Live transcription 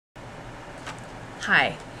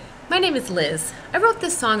Hi, my name is Liz. I wrote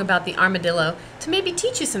this song about the armadillo to maybe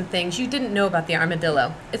teach you some things you didn't know about the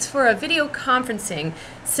armadillo. It's for a video conferencing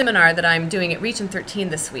seminar that I'm doing at Region XIII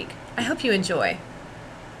this week. I hope you enjoy.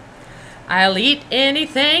 I'll eat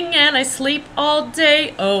anything and I sleep all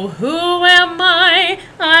day. Oh, who am I?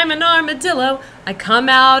 I'm an armadillo. I come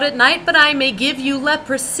out at night, but I may give you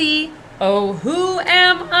leprosy. Oh, who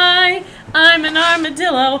am I? I'm an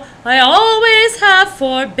armadillo. I always have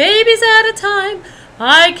 4 babies at a time.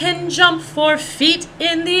 I can jump 4 feet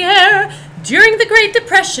in the air. During the Great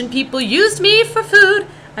Depression, people used me for food.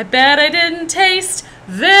 I bet I didn't taste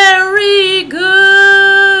very good.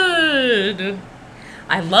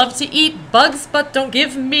 I love to eat bugs, but don't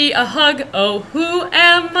give me a hug. Oh, who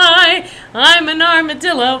am I? I'm an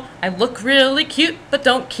armadillo. I look really cute, but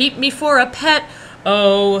don't keep me for a pet.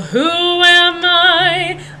 Oh, who am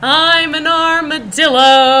I? I'm an armadillo.